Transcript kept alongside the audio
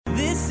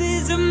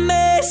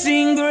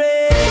amazing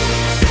grace.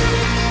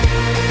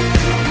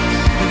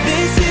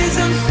 This is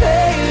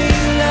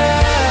unfailing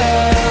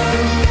love,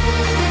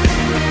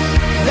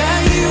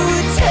 that you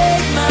would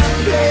take my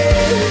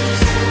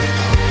place,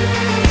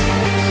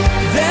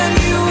 that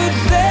you would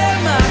bear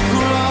my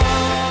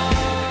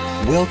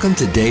cross. Welcome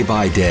to Day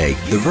by Day,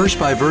 the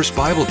verse-by-verse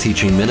Bible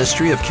teaching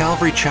ministry of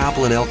Calvary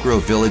Chapel in Elk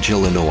Grove Village,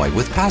 Illinois,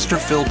 with Pastor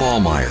Phil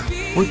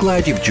Ballmeyer. We're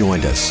glad you've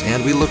joined us,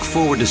 and we look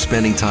forward to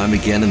spending time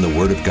again in the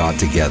Word of God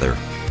together.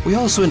 We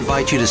also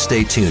invite you to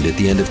stay tuned at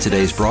the end of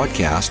today's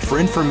broadcast for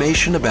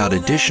information about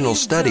additional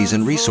studies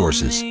and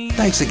resources.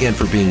 Thanks again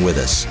for being with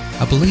us.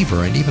 A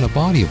believer and even a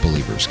body of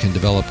believers can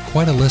develop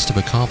quite a list of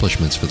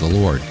accomplishments for the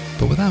Lord,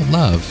 but without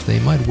love, they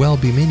might well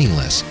be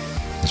meaningless.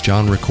 As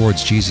John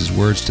records Jesus'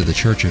 words to the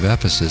church of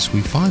Ephesus, we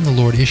find the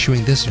Lord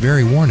issuing this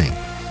very warning.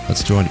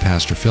 Let's join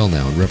Pastor Phil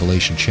now in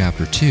Revelation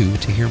chapter 2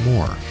 to hear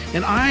more.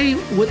 And I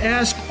would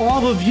ask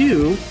all of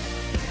you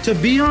to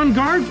be on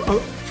guard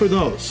for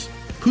those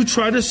who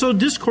try to sow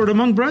discord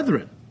among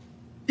brethren.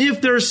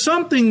 If there's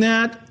something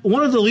that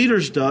one of the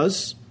leaders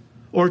does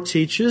or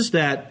teaches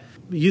that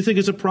you think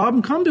is a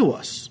problem, come to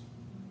us.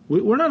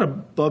 We're not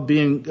above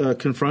being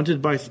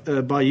confronted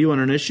by you on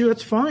an issue.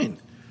 That's fine.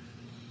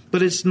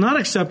 But it's not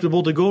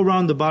acceptable to go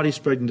around the body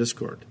spreading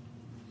discord.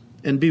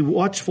 And be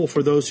watchful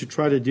for those who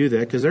try to do that,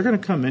 because they're going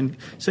to come in.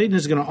 Satan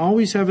is going to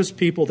always have his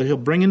people that he'll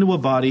bring into a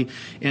body,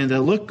 and they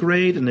look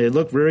great, and they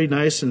look very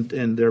nice, and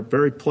they're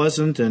very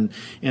pleasant, and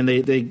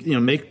they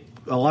make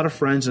a lot of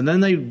friends, and then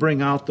they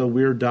bring out the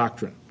weird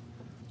doctrine.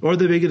 Or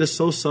they make it a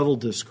so subtle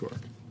discord,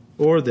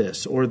 or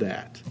this, or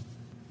that.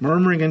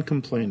 Murmuring and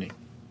complaining.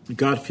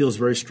 God feels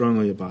very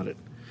strongly about it.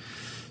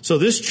 So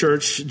this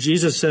church,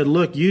 Jesus said,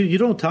 look, you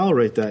don't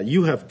tolerate that.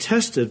 You have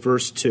tested,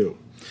 verse 2.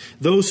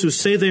 Those who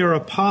say they are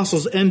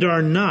apostles and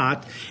are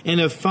not,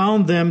 and have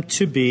found them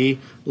to be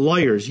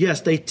liars.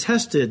 Yes, they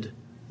tested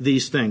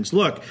these things.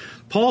 Look,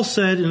 Paul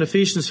said in 1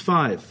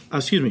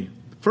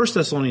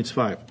 Thessalonians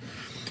 5,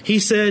 he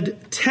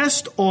said,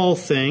 test all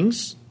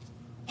things,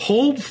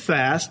 hold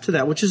fast to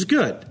that which is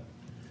good.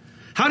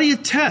 How do you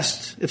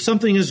test if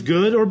something is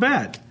good or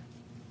bad?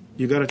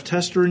 You got a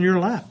tester in your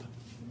lap.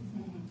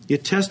 You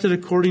test it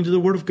according to the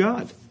Word of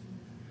God.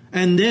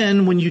 And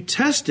then when you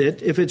test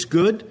it, if it's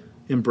good,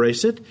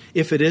 embrace it.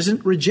 If it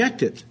isn't,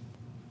 reject it.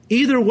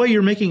 Either way,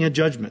 you're making a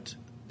judgment.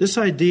 This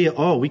idea,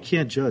 we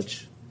can't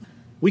judge.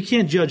 We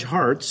can't judge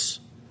hearts,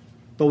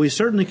 but we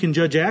certainly can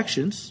judge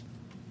actions.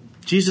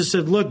 Jesus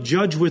said, look,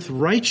 judge with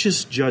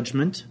righteous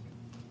judgment.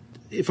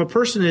 If a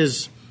person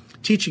is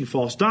teaching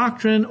false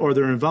doctrine or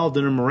they're involved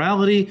in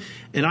immorality,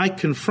 and I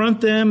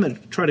confront them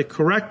and try to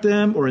correct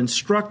them or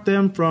instruct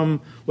them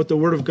from what the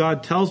Word of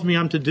God tells me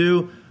I'm to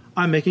do,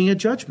 I'm making a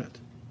judgment.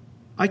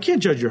 I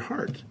can't judge your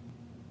heart.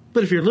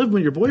 But if you're living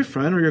with your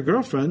boyfriend or your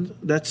girlfriend,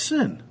 that's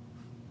sin.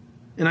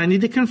 And I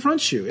need to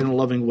confront you in a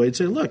loving way and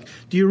say, look,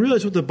 do you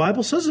realize what the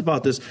Bible says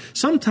about this?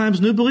 Sometimes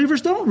new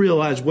believers don't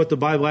realize what the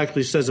Bible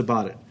actually says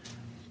about it.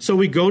 So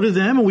we go to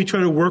them and we try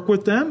to work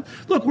with them.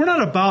 Look, we're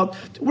not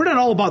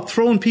all about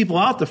throwing people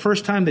out the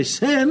first time they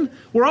sin.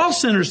 We're all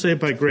sinners saved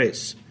by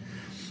grace.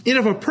 And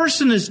if a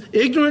person is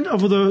ignorant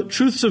of the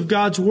truths of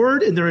God's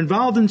Word and they're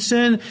involved in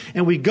sin,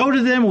 and we go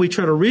to them and we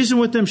try to reason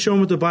with them, show them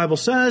what the Bible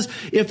says,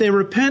 if they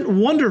repent,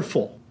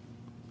 wonderful.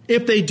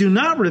 If they do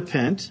not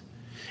repent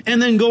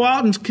and then go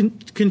out and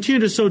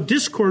continue to sow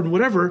discord and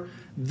whatever,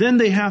 then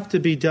they have to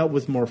be dealt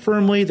with more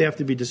firmly. They have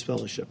to be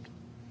disfellowshipped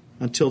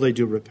until they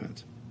do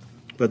repent.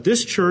 But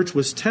this church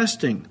was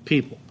testing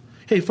people.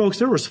 Hey, folks,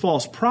 there was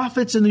false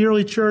prophets in the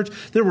early church.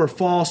 There were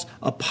false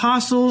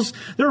apostles.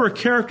 There were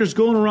characters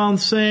going around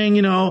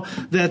saying,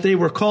 that they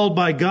were called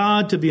by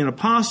God to be an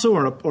apostle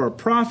or a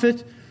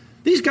prophet.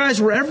 These guys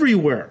were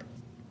everywhere.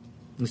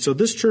 And so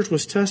this church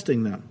was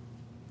testing them.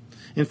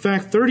 In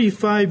fact,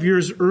 35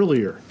 years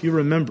earlier, if you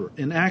remember,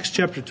 in Acts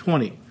chapter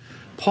 20,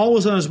 Paul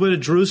was on his way to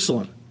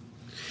Jerusalem.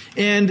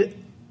 And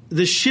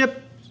the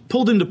ship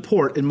pulled into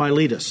port in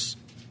Miletus,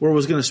 where it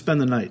was going to spend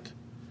the night.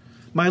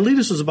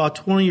 Miletus was about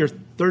 20 or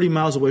 30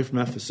 miles away from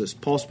Ephesus.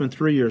 Paul spent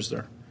 3 years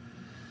there.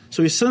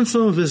 So he sent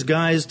some of his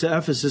guys to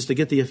Ephesus to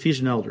get the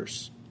Ephesian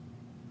elders.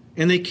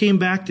 And they came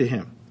back to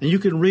him. And you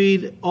can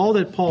read all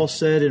that Paul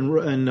said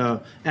in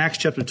Acts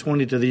chapter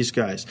 20 to these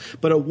guys.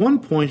 But at one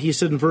point, he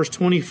said in verse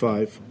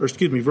 29,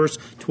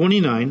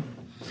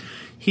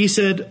 he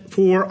said,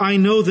 "For I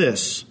know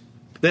this,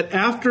 that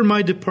after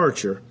my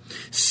departure,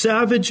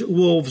 savage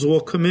wolves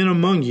will come in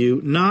among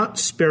you, not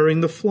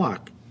sparing the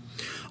flock.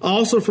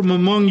 Also from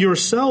among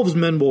yourselves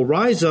men will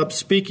rise up,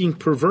 speaking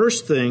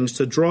perverse things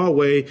to draw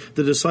away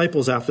the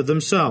disciples after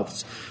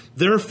themselves.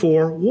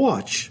 Therefore,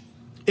 watch.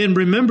 And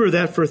remember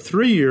that for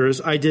 3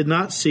 years I did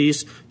not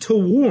cease to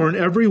warn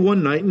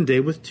everyone night and day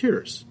with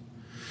tears."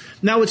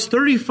 Now it's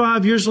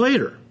 35 years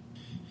later.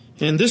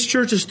 And this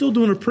church is still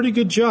doing a pretty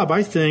good job,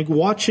 I think,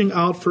 watching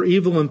out for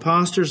evil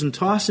imposters and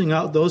tossing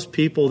out those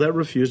people that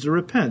refuse to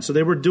repent. So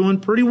they were doing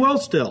pretty well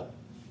still.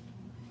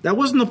 That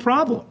wasn't the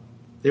problem.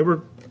 They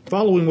were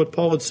following what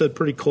Paul had said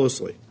pretty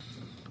closely.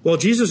 Well,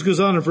 Jesus goes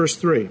on in verse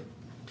 3.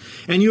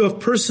 "And you have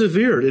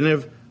persevered and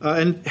have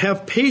and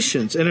have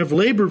patience, and have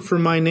labored for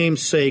my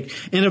name's sake,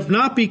 and have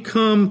not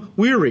become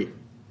weary.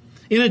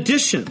 In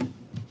addition,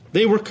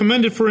 they were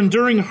commended for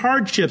enduring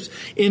hardships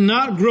in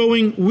not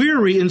growing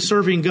weary in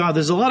serving God.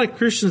 There's a lot of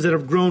Christians that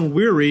have grown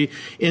weary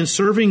in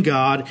serving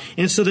God,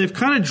 and so they've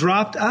kind of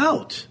dropped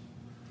out.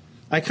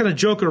 I kind of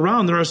joke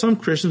around. There are some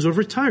Christians who have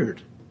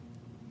retired.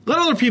 Let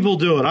other people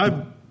do it.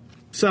 I've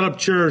set up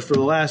chairs for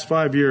the last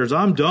 5 years.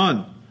 I'm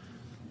done.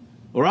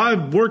 Or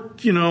I've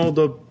worked,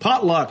 the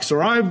potlucks,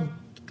 or I've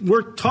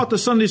taught the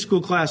Sunday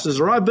school classes,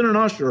 or I've been an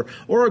usher,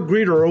 or a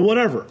greeter, or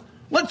whatever.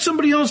 Let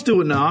somebody else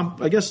do it now.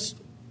 I guess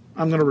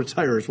I'm going to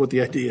retire is what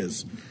the idea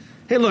is.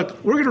 Hey,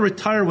 look, we're going to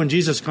retire when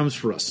Jesus comes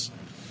for us.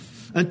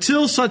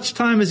 Until such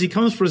time as he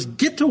comes for us,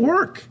 get to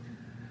work.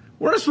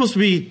 We're not supposed to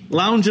be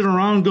lounging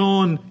around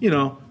going,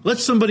 let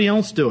somebody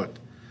else do it.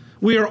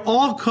 We are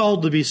all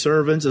called to be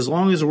servants as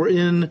long as we're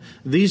in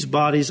these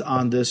bodies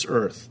on this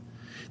earth.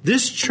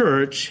 This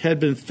church had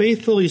been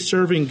faithfully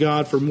serving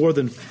God for more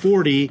than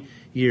 40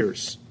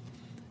 years.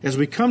 As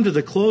we come to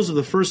the close of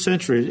the first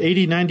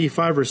century, AD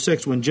 95 or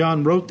 6, when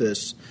John wrote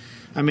this,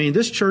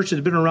 this church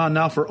had been around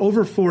now for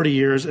over 40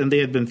 years, and they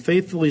had been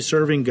faithfully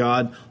serving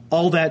God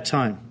all that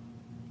time.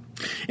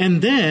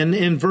 And then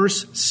in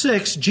verse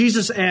 6,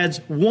 Jesus adds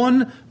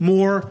one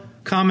more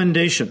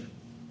commendation.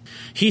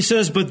 He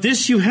says, "But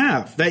this you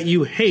have, that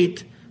you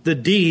hate the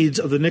deeds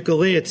of the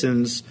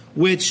Nicolaitans,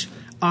 which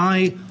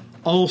I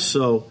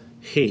also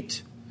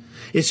hate."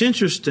 It's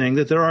interesting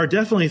that there are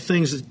definitely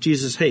things that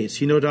Jesus hates.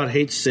 He no doubt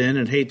hates sin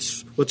and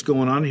hates what's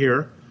going on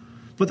here.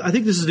 But I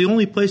think this is the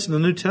only place in the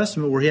New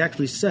Testament where he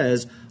actually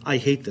says, I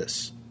hate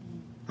this.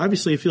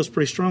 Obviously, he feels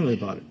pretty strongly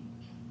about it.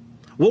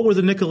 What were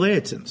the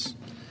Nicolaitans?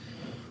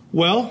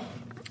 Well,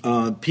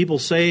 people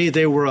say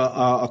they were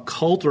a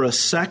cult or a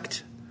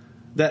sect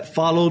that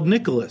followed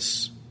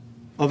Nicholas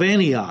of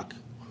Antioch,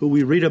 who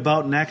we read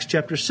about in Acts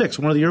chapter 6,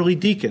 one of the early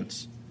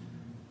deacons.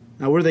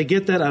 Now, where they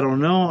get that, I don't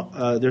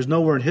know. There's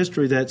nowhere in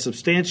history that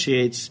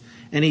substantiates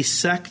any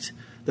sect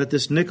that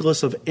this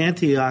Nicholas of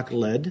Antioch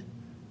led.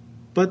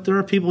 But there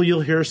are people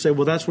you'll hear say,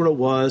 well, that's what it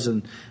was,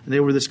 and they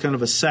were this kind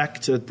of a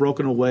sect that had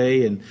broken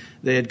away, and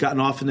they had gotten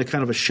off into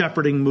kind of a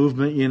shepherding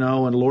movement,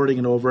 and lording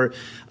it over it.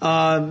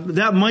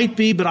 That might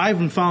be, but I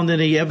haven't found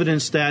any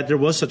evidence that there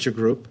was such a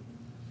group.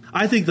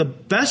 I think the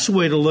best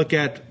way to look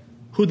at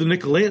who the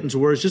Nicolaitans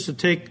were is just to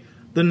take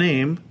the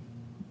name,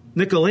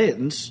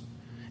 Nicolaitans,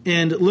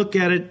 and look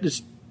at it.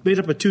 It's made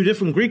up of two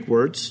different Greek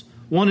words.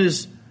 One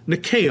is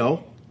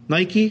Nikeo,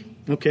 Nike,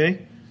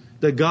 okay,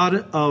 the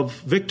god of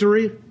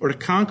victory or to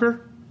conquer.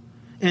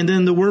 And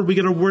then the word, we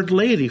get our word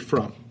laity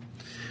from.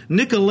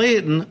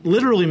 Nicolaitan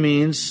literally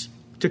means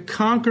to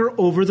conquer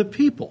over the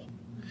people.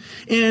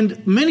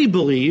 And many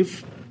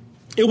believe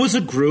it was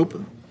a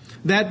group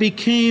that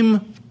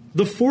became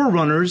the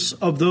forerunners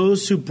of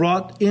those who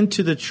brought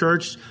into the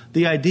church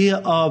the idea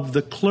of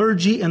the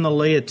clergy and the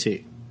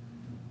laity.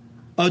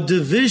 A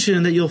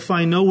division that you'll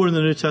find nowhere in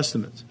the New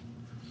Testament.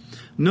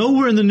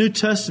 Nowhere in the New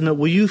Testament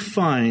will you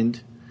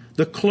find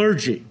the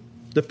clergy,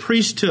 the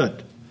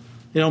priesthood,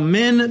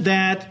 men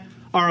that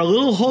are a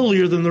little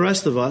holier than the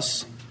rest of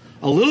us,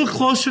 a little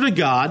closer to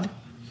God.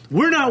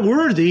 We're not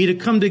worthy to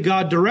come to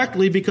God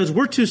directly because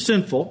we're too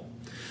sinful.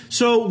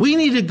 So we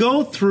need to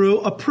go through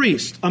a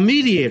priest, a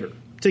mediator,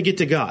 to get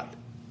to God.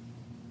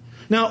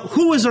 Now,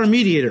 who is our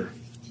mediator?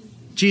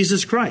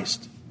 Jesus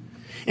Christ.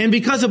 And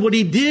because of what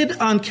he did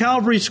on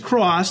Calvary's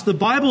cross, the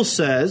Bible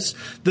says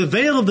the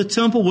veil of the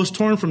temple was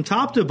torn from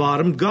top to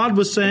bottom. God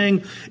was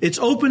saying, it's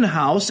open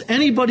house.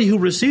 Anybody who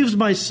receives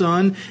my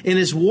son and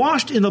is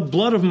washed in the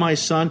blood of my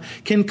son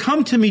can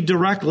come to me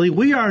directly.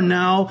 We are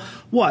now,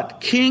 what?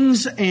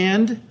 Kings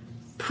and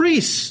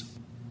priests.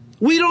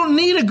 We don't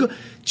need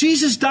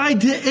Jesus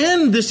died to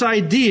end this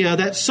idea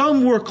that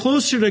some were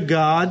closer to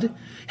God,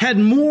 had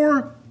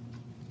more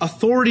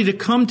authority to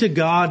come to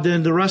God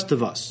than the rest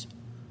of us.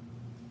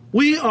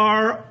 We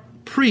are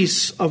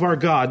priests of our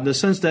God in the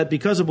sense that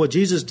because of what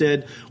Jesus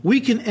did, we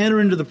can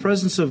enter into the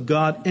presence of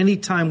God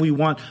anytime we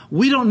want.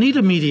 We don't need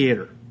a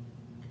mediator.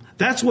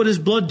 That's what his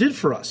blood did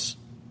for us.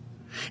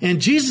 And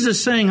Jesus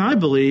is saying, I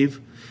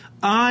believe,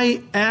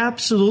 I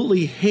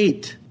absolutely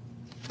hate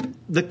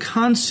the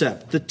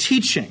concept, the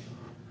teaching,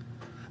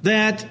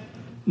 that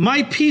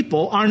my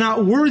people are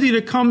not worthy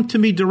to come to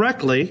me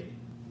directly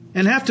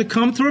and have to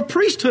come through a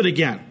priesthood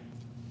again.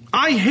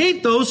 I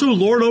hate those who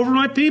lord over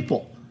my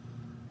people,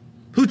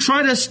 who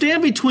try to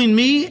stand between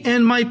me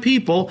and my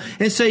people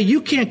and say,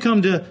 you can't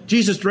come to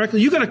Jesus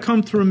directly, you got to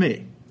come through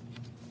me.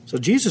 So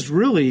Jesus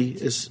really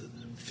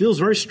feels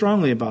very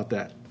strongly about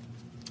that.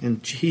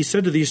 And he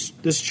said to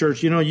this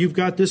church, you've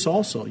got this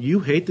also. You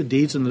hate the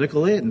deeds of the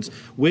Nicolaitans,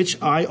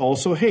 which I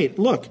also hate.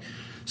 Look,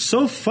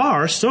 so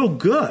far, so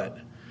good.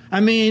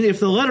 If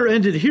the letter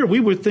ended here, we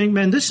would think,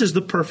 man, this is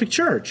the perfect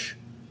church.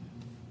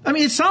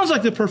 It sounds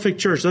like the perfect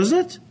church, doesn't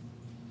it?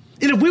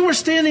 And if we were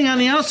standing on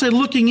the outside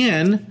looking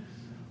in,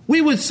 we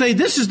would say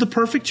this is the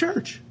perfect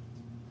church.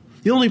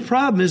 The only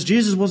problem is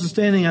Jesus wasn't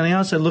standing on the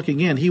outside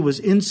looking in. He was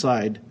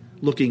inside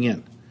looking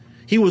in.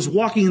 He was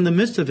walking in the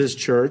midst of his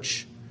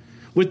church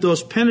with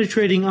those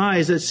penetrating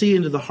eyes that see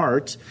into the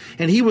heart,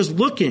 and he was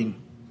looking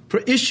for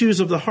issues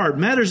of the heart,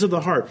 matters of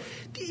the heart.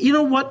 You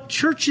know what?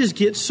 Churches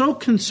get so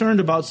concerned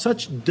about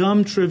such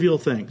dumb, trivial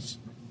things.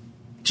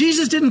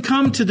 Jesus didn't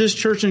come to this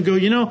church and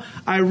go,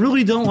 I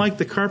really don't like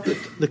the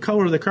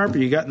color of the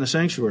carpet you got in the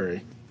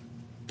sanctuary.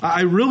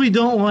 I really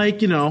don't like,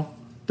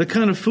 the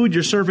kind of food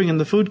you're serving in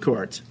the food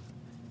court.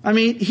 I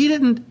mean, he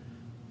didn't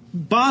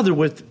bother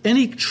with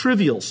any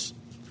trivials.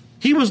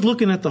 He was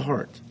looking at the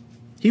heart.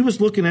 He was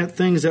looking at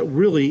things that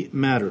really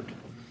mattered.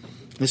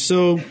 And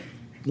so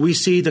we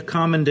see the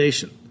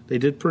commendation. They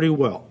did pretty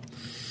well.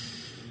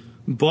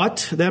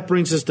 But that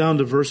brings us down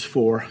to verse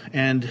 4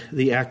 and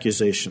the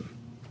accusation.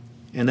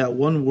 And that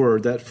one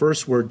word, that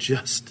first word,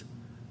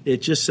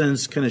 it just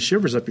sends kind of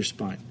shivers up your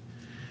spine.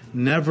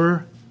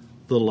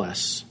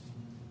 Nevertheless,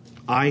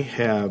 I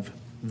have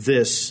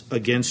this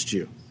against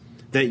you,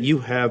 that you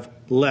have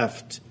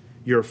left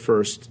your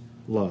first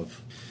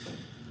love.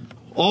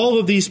 All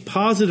of these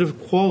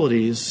positive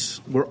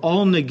qualities were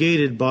all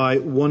negated by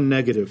one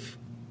negative.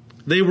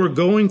 They were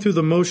going through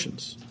the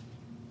motions,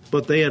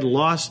 but they had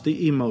lost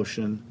the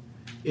emotion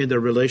in their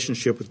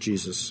relationship with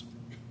Jesus.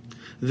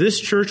 This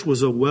church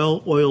was a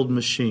well-oiled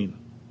machine,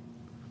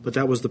 but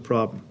that was the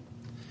problem.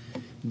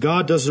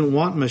 God doesn't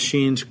want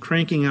machines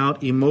cranking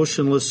out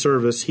emotionless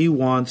service. He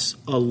wants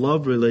a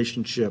love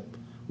relationship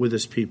with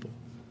his people.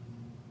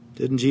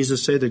 Didn't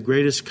Jesus say the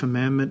greatest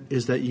commandment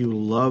is that you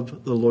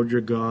love the Lord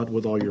your God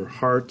with all your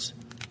heart,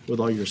 with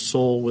all your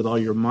soul, with all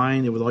your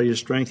mind, and with all your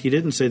strength? He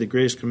didn't say the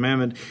greatest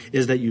commandment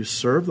is that you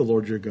serve the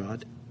Lord your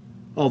God,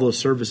 although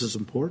service is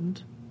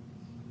important.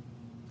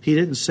 He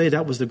didn't say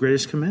that was the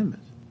greatest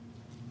commandment.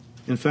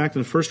 In fact,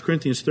 in 1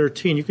 Corinthians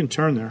 13, you can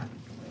turn there.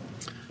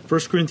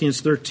 1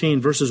 Corinthians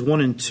 13, verses 1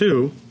 and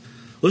 2,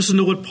 listen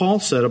to what Paul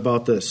said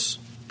about this.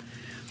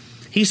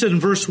 He said in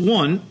verse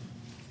 1,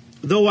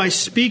 though I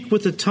speak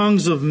with the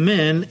tongues of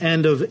men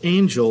and of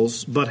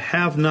angels, but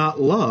have not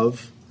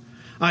love,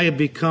 I have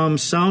become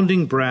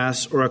sounding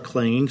brass or a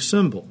clanging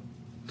cymbal.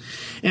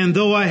 And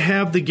though I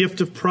have the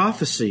gift of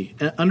prophecy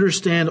and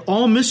understand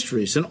all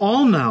mysteries and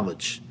all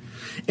knowledge,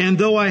 and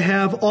though I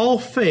have all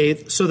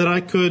faith so that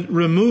I could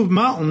remove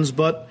mountains,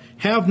 but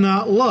have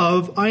not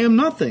love, I am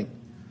nothing.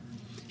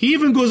 He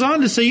even goes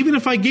on to say, even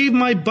if I gave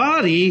my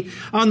body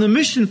on the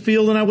mission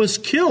field and I was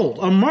killed,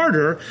 a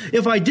martyr,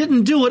 if I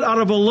didn't do it out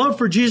of a love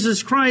for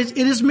Jesus Christ,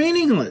 it is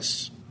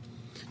meaningless.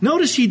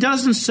 Notice he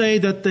doesn't say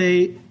that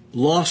they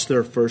lost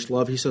their first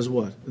love. He says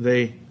what?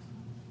 They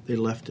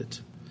left it.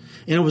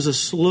 And it was a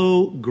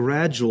slow,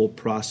 gradual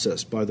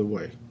process, by the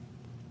way.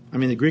 I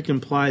mean, the Greek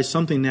implies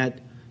something that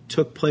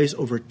took place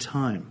over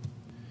time.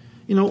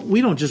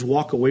 We don't just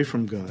walk away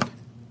from God.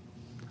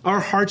 Our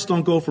hearts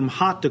don't go from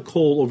hot to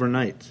cold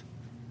overnight.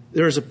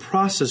 There is a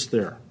process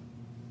there.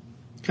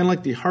 Kind of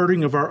like the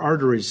hardening of our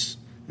arteries.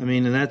 I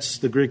mean, and that's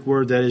the Greek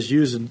word that is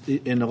used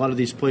in a lot of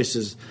these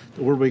places.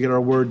 The word we get our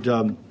word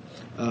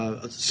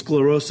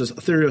sclerosis,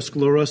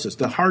 atherosclerosis,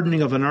 the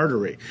hardening of an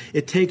artery.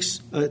 It takes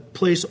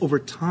place over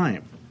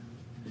time.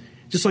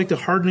 Just like the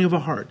hardening of a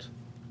heart.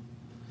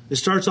 It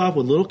starts off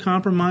with little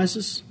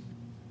compromises.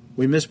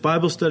 We miss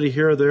Bible study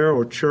here or there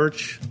or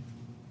church.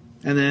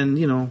 And then,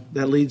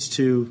 that leads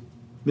to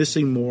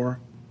missing more.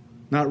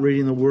 Not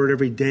reading the Word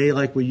every day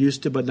like we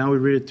used to, but now we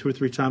read it 2 or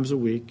 3 times a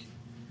week.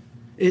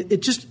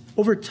 It just,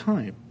 over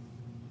time,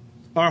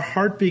 our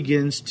heart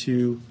begins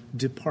to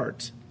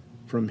depart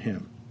from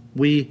Him.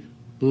 We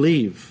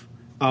leave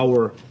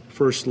our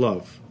first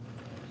love.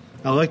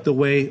 I like the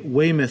way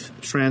Weymouth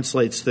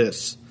translates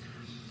this.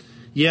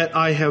 Yet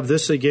I have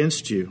this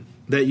against you,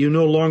 that you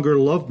no longer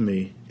love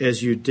me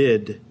as you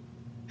did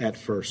at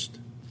first.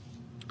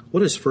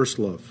 What is first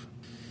love?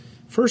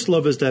 First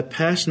love is that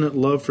passionate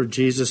love for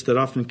Jesus that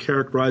often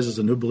characterizes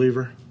a new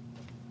believer.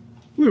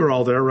 We were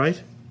all there,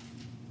 right?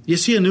 You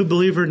see a new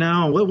believer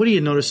now, what do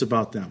you notice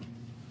about them?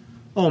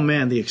 Oh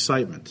man, the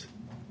excitement,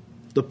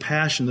 the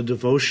passion, the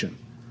devotion.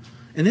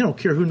 And they don't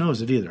care who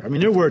knows it either. I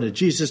mean, they're wearing the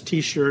Jesus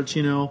T-shirts,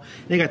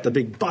 They got the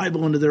big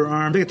Bible under their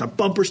arm. They got the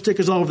bumper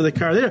stickers all over the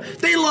car.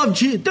 They love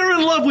Jesus. They're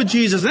in love with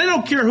Jesus. They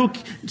don't care who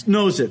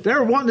knows it.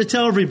 They're wanting to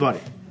tell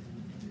everybody.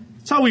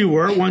 That's how we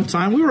were at one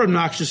time. We were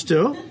obnoxious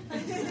too.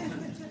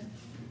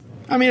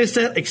 I mean, it's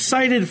that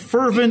excited,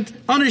 fervent,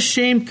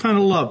 unashamed kind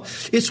of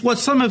love. It's what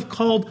some have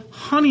called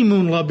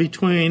honeymoon love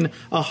between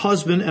a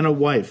husband and a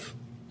wife.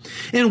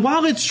 And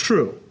while it's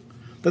true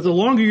that the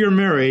longer you're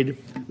married,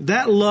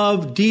 that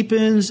love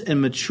deepens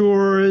and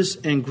matures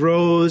and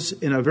grows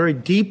in a very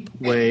deep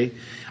way,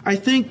 I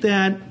think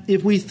that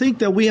if we think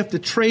that we have to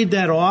trade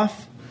that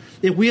off,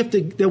 if we have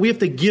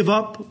to give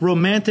up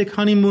romantic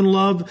honeymoon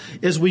love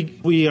as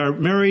we are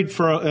married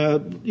for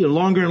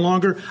longer and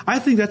longer, I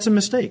think that's a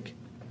mistake.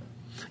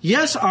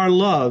 Yes, our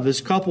love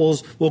as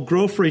couples will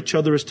grow for each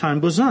other as time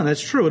goes on. That's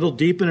true. It'll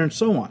deepen and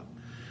so on.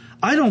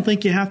 I don't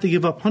think you have to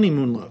give up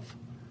honeymoon love.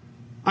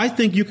 I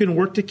think you can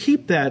work to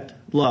keep that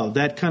love,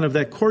 that kind of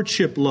that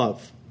courtship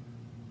love.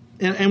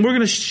 And we're going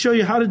to show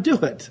you how to do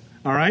it,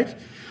 all right?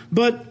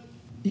 But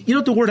you know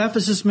what the word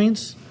Ephesus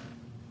means?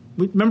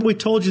 Remember we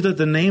told you that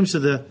the names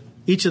of the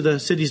Each of the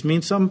cities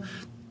means something.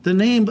 The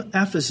name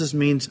Ephesus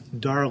means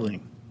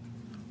darling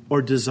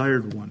or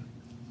desired one.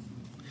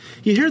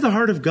 You hear the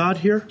heart of God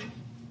here?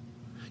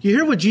 You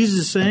hear what Jesus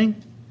is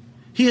saying?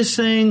 He is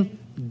saying,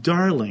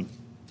 darling,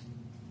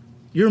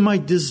 you're my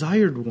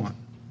desired one.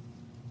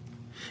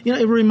 You know,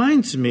 it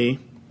reminds me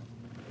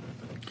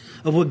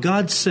of what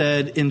God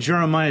said in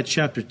Jeremiah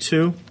chapter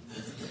 2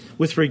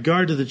 with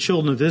regard to the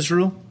children of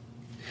Israel.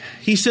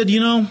 He said, you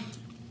know,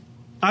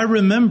 I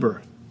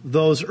remember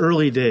those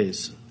early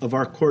days of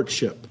our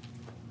courtship.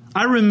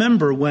 I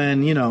remember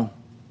when, you know,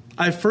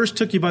 I first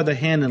took you by the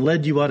hand and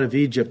led you out of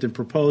Egypt and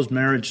proposed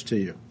marriage to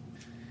you.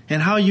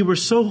 And how you were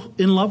so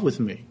in love with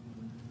me.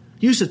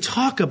 You used to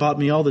talk about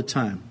me all the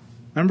time.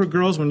 Remember,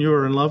 girls, when you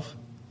were in love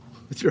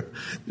with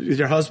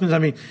your husbands? I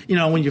mean, you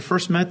know, when you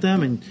first met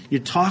them and you're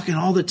talking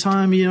all the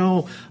time, you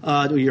know,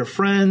 to your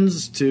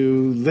friends,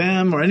 to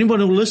them, or anyone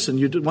who listened,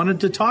 you wanted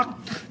to talk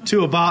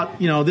to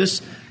about, you know,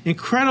 this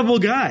incredible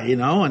guy, you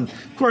know. And,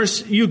 of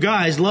course, you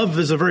guys, love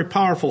is a very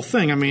powerful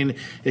thing. I mean,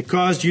 it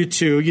caused you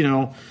to, you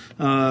know,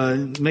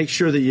 make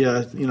sure that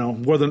you know,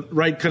 wore the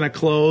right kind of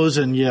clothes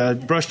and you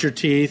brushed your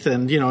teeth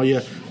and, you know,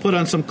 you put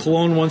on some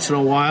cologne once in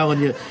a while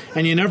and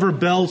you never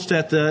belched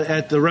at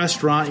the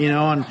restaurant, you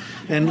know,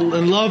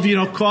 and love, you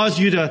know, caused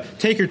you to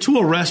take her to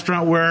a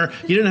restaurant where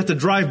you didn't have to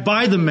drive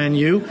by the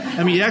menu.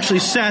 I mean, you actually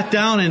sat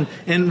down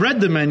and read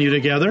the menu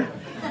together.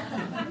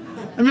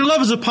 I mean,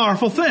 love is a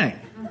powerful thing.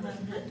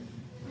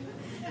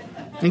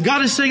 And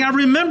God is saying, I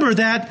remember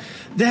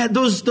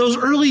those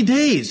early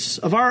days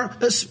of our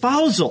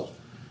espousal.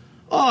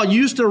 Oh,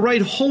 you used to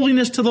write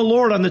holiness to the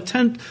Lord on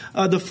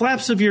the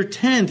flaps of your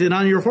tent and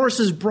on your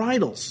horses'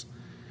 bridles.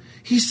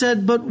 He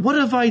said, but what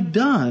have I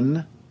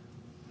done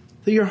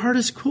that your heart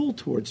is cool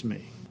towards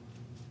me?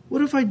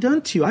 What have I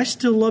done to you? I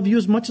still love you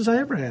as much as I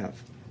ever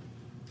have.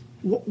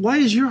 Why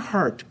is your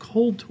heart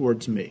cold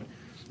towards me?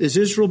 As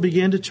Israel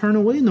began to turn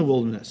away in the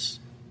wilderness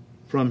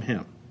from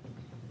him.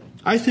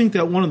 I think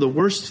that one of the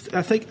worst,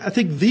 I think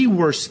the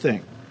worst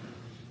thing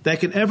that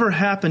can ever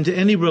happen to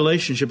any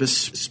relationship,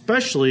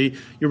 especially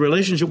your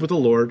relationship with the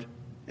Lord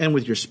and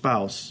with your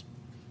spouse,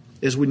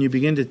 is when you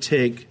begin to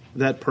take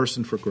that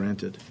person for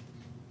granted.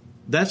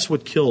 That's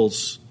what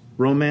kills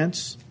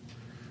romance.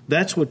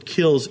 That's what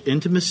kills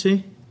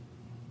intimacy.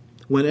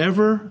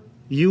 Whenever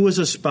you as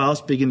a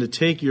spouse begin to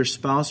take your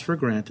spouse for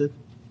granted,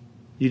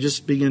 you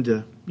just begin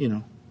to, you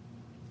know,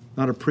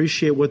 not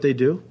appreciate what they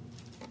do,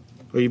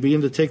 or you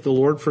begin to take the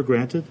Lord for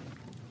granted.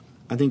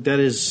 I think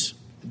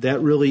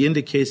that really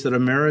indicates that a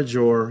marriage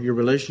or your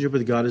relationship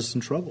with God is in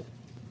trouble.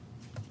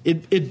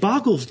 It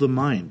boggles the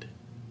mind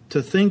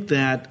to think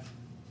that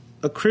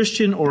a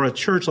Christian or a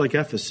church like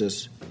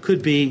Ephesus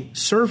could be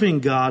serving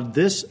God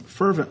this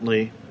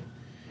fervently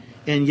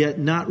and yet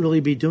not really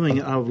be doing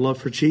it out of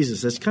love for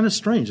Jesus. That's kind of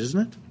strange, isn't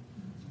it?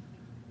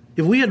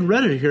 If we had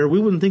read it here, we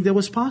wouldn't think that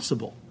was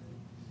possible.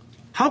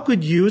 How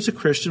could you as a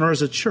Christian or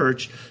as a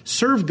church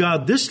serve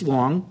God this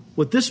long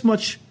with this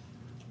much,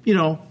 you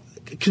know,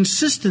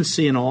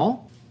 consistency and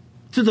all,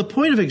 to the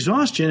point of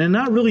exhaustion, and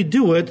not really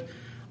do it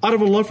out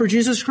of a love for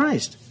Jesus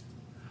Christ?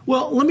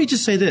 Well, let me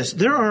just say this.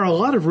 There are a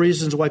lot of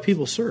reasons why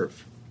people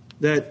serve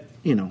that,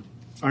 you know,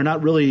 are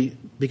not really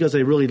because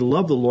they really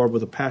love the Lord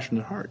with a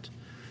passionate heart.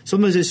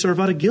 Sometimes they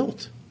serve out of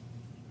guilt.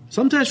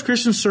 Sometimes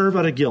Christians serve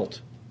out of guilt.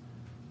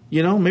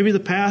 You know, maybe the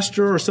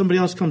pastor or somebody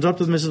else comes up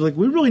to them and says, like,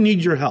 we really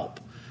need your help.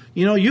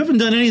 You know, you haven't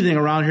done anything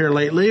around here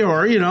lately,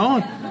 or, you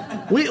know,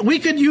 we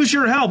could use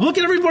your help. Look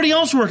at everybody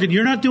else working.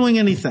 You're not doing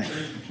anything.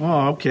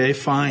 Oh, okay,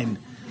 fine.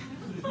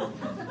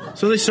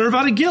 So they serve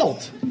out of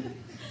guilt.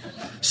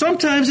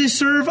 Sometimes they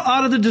serve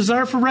out of the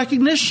desire for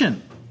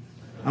recognition.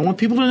 I want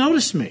people to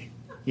notice me,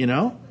 you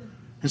know.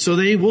 And so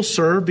they will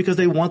serve because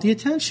they want the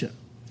attention.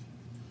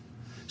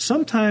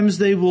 Sometimes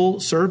they will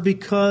serve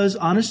because,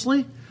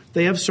 honestly,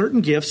 they have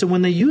certain gifts, and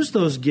when they use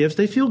those gifts,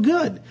 they feel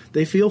good.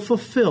 They feel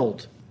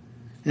fulfilled.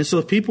 And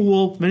so people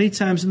will, many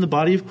times in the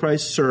body of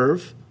Christ,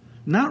 serve,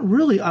 not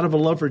really out of a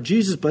love for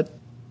Jesus, but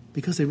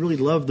because they really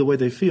love the way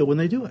they feel when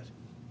they do it.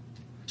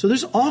 So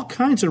there's all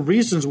kinds of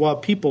reasons why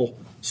people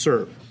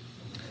serve.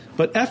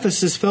 But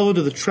Ephesus fell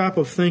into the trap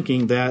of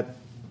thinking that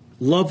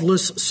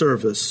loveless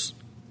service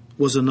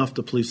was enough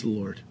to please the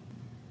Lord.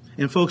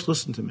 And folks,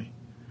 listen to me.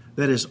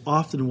 That is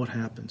often what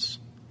happens.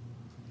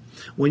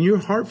 When your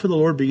heart for the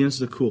Lord begins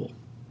to cool,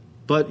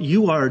 but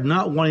you are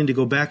not wanting to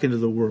go back into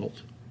the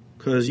world,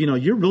 because, you know,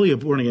 you're really a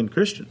born-again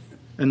Christian,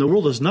 and the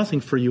world is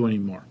nothing for you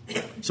anymore.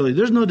 So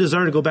there's no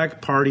desire to go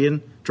back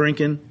partying,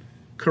 drinking,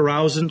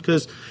 carousing,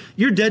 because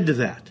you're dead to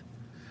that.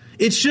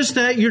 It's just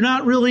that you're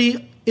not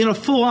really in a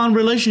full-on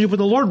relationship with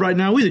the Lord right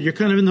now either. You're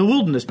kind of in the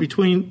wilderness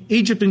between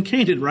Egypt and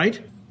Canaan, right?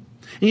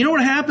 And you know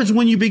what happens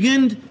when you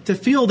begin to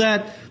feel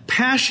that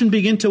passion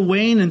begin to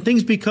wane and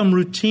things become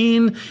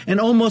routine and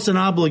almost an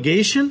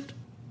obligation?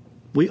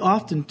 We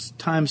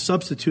oftentimes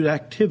substitute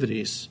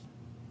activities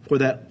for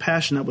that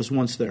passion that was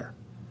once there.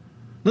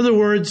 In other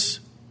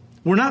words,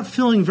 we're not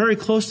feeling very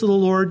close to the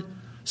Lord,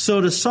 so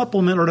to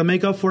supplement or to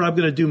make up for it, I'm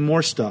going to do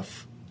more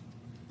stuff.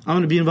 I'm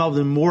going to be involved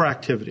in more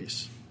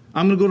activities.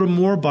 I'm going to go to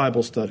more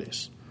Bible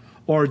studies.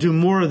 or do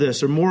more of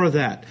this or more of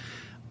that.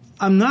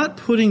 I'm not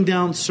putting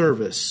down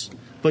service,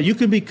 but you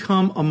can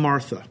become a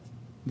Martha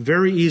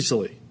very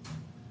easily,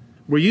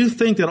 where you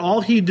think that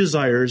all he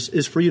desires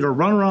is for you to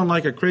run around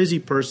like a crazy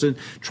person,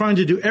 trying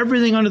to do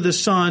everything under the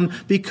sun,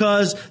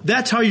 because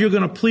that's how you're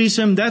going to please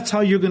him, that's how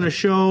you're going to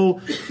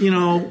show,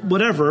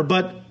 whatever.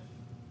 But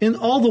in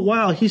all the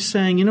while, he's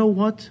saying, you know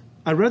what?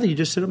 I'd rather you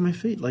just sit at my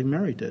feet like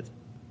Mary did.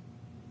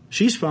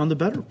 She's found the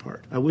better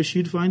part. I wish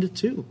you'd find it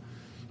too.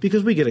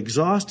 Because we get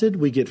exhausted,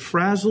 we get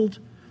frazzled.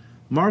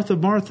 Martha,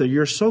 Martha,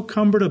 you're so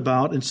cumbered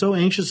about and so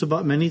anxious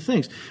about many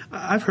things.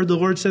 I've heard the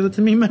Lord say that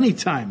to me many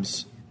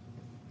times.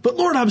 But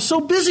Lord, I'm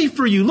so busy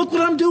for you. Look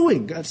what I'm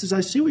doing. God says,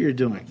 I see what you're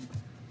doing.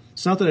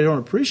 It's not that I don't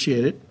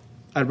appreciate it.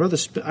 I'd rather.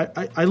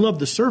 I love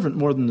the servant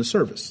more than the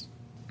service.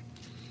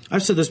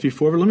 I've said this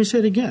before, but let me say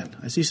it again.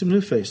 I see some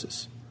new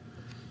faces.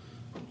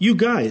 You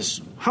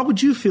guys, how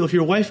would you feel if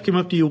your wife came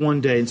up to you one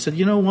day and said,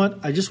 you know what?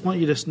 I just want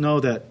you to know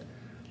that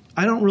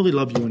I don't really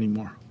love you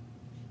anymore.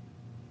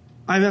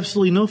 I have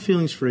absolutely no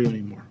feelings for you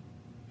anymore.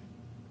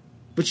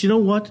 But you know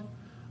what?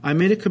 I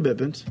made a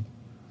commitment.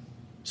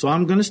 So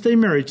I'm going to stay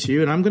married to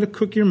you, and I'm going to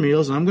cook your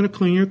meals, and I'm going to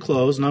clean your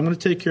clothes, and I'm going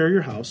to take care of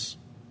your house.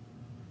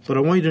 But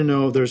I want you to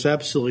know I have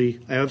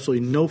absolutely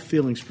no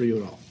feelings for you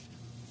at all.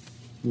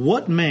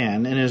 What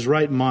man in his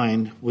right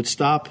mind would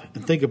stop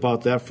and think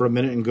about that for a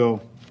minute and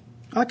go,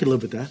 I could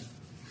live with that?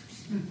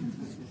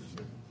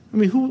 I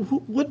mean,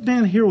 what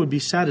man here would be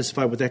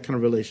satisfied with that kind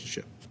of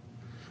relationship?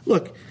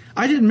 Look,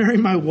 I didn't marry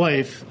my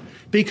wife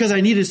because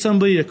I needed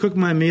somebody to cook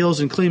my meals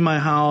and clean my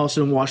house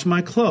and wash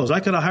my clothes. I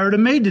could have hired a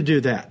maid to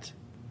do that.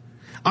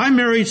 I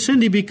married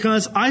Cindy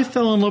because I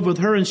fell in love with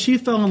her and she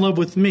fell in love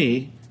with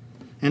me.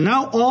 And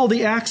now all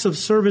the acts of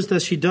service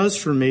that she does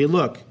for me,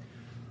 look,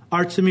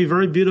 are to me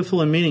very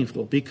beautiful and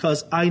meaningful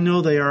because I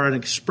know they are an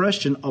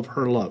expression of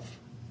her love.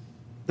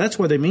 That's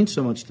why they mean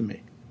so much to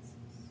me.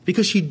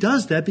 Because she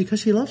does that because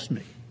she loves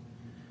me.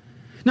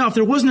 Now, if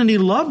there wasn't any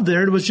love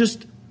there, it was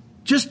just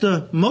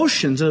the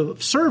motions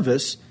of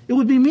service, it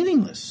would be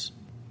meaningless.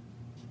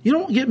 You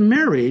don't get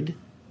married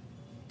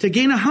to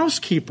gain a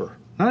housekeeper.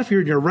 Not if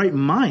you're in your right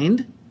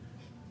mind.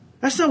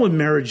 That's not what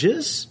marriage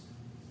is.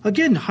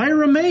 Again,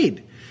 hire a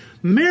maid.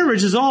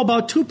 Marriage is all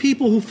about two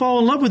people who fall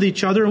in love with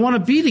each other and want to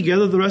be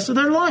together the rest of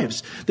their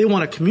lives. They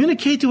want to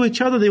communicate to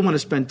each other. They want to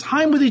spend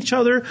time with each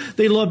other.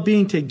 They love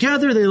being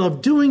together. They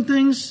love doing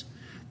things.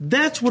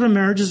 That's what a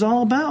marriage is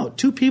all about.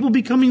 Two people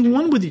becoming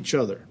one with each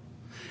other.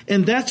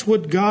 And that's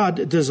what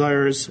God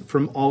desires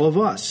from all of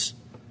us.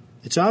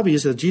 It's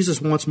obvious that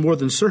Jesus wants more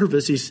than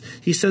service.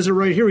 He says it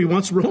right here. He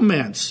wants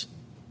romance.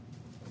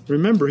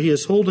 Remember, he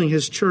is holding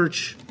his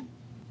church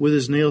with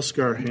his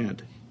nail-scarred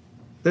hand.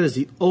 That is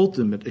the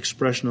ultimate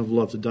expression of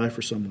love, to die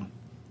for someone.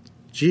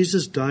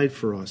 Jesus died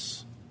for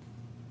us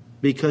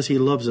because he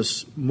loves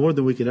us more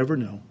than we could ever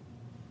know.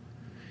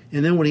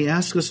 And then when he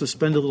asks us to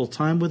spend a little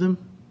time with him,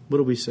 what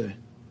do we say?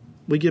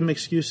 We give him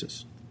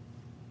excuses.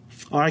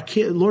 Oh, I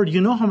can't, Lord, you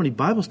know how many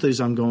Bible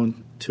studies I'm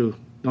going to,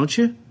 don't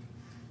you?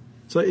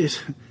 So it's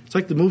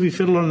like the movie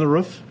Fiddler on the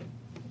Roof.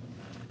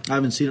 I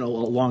haven't seen it in a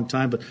long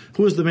time, but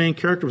who was the main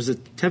character? Was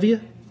it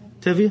Tevye?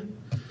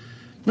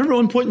 Remember at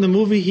one point in the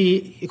movie,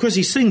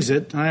 he sings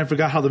it, and I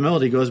forgot how the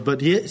melody goes,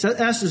 but he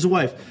asked his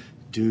wife,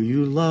 do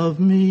you love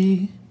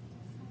me?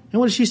 And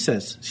what does she say?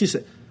 She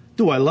said,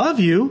 do I love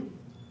you?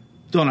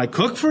 Don't I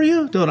cook for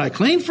you? Don't I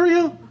clean for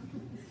you?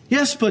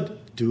 Yes,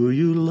 but do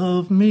you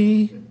love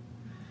me?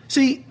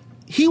 See,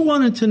 he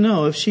wanted to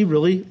know if she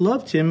really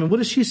loved him, and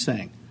what is she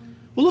saying?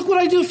 Well, look what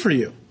I do for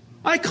you.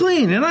 I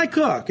clean, and I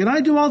cook, and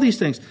I do all these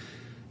things.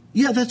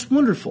 Yeah, that's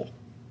wonderful.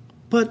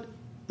 But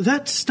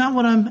that's not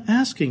what I'm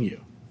asking you.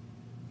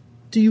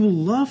 Do you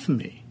love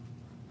me?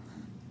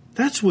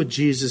 That's what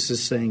Jesus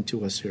is saying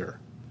to us here.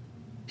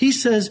 He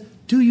says,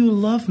 do you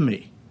love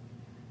me?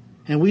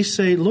 And we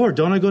say, Lord,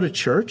 don't I go to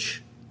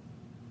church?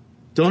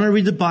 Don't I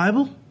read the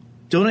Bible?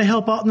 Don't I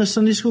help out in the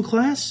Sunday school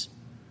class?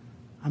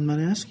 I'm not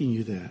asking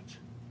you that.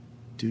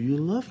 Do you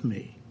love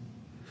me?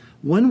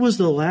 When was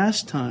the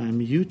last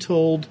time you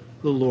told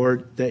the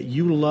Lord that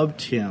you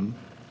loved him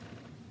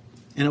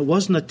and it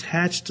wasn't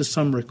attached to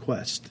some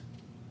request?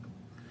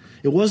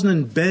 It wasn't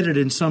embedded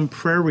in some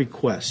prayer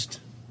request.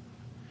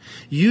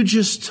 You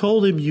just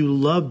told him you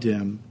loved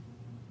him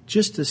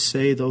just to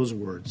say those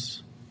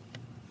words.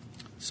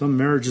 Some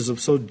marriages have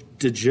so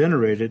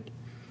degenerated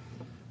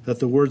that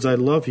the words I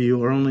love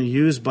you are only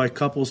used by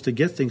couples to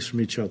get things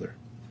from each other.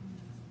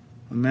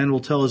 A man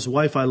will tell his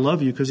wife I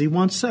love you because he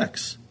wants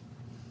sex.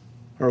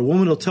 Or a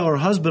woman will tell her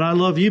husband I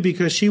love you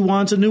because she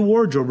wants a new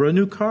wardrobe or a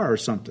new car or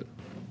something.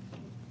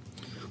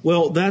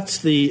 Well, that's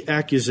the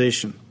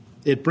accusation.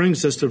 It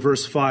brings us to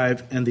verse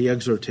 5 and the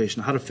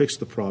exhortation, how to fix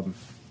the problem.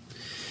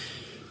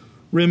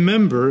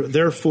 Remember,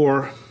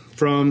 therefore,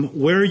 from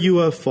where you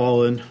have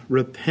fallen,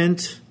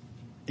 repent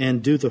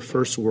and do the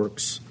first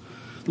works.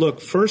 Look,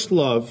 first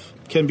love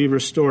can be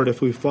restored if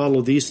we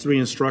follow these three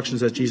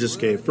instructions that Jesus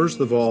gave. First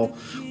of all,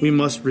 we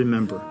must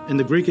remember. And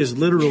the Greek is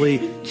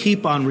literally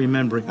keep on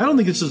remembering. I don't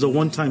think this is a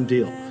one-time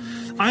deal.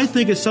 I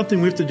think it's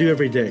something we have to do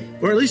every day,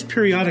 or at least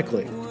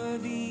periodically.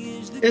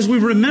 as we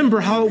remember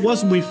how it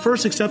was when we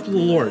first accepted the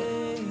Lord.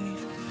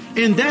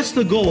 And that's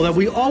the goal, that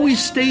we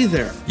always stay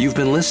there. You've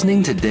been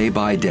listening to Day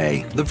by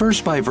Day, the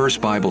verse-by-verse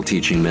Bible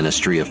teaching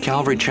ministry of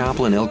Calvary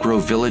Chapel in Elk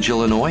Grove Village,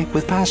 Illinois,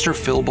 with Pastor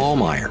Phil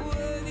Ballmeyer.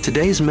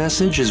 Today's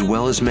message, as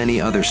well as many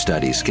other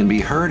studies, can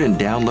be heard and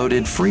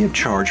downloaded free of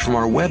charge from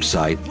our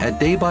website at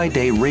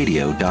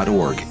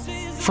daybydayradio.org.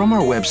 From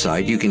our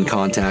website, you can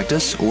contact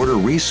us, order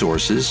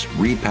resources,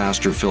 read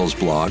Pastor Phil's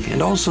blog,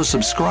 and also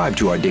subscribe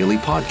to our daily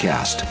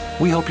podcast.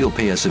 We hope you'll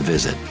pay us a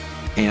visit.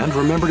 And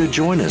remember to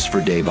join us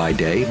for Day by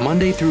Day,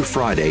 Monday through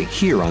Friday,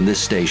 here on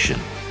this station.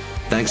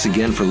 Thanks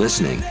again for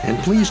listening, and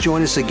please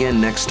join us again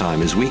next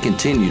time as we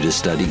continue to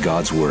study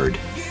God's Word.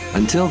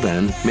 Until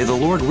then, may the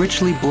Lord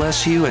richly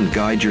bless you and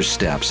guide your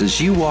steps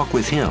as you walk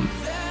with Him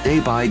day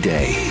by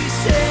day.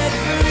 Set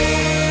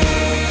free.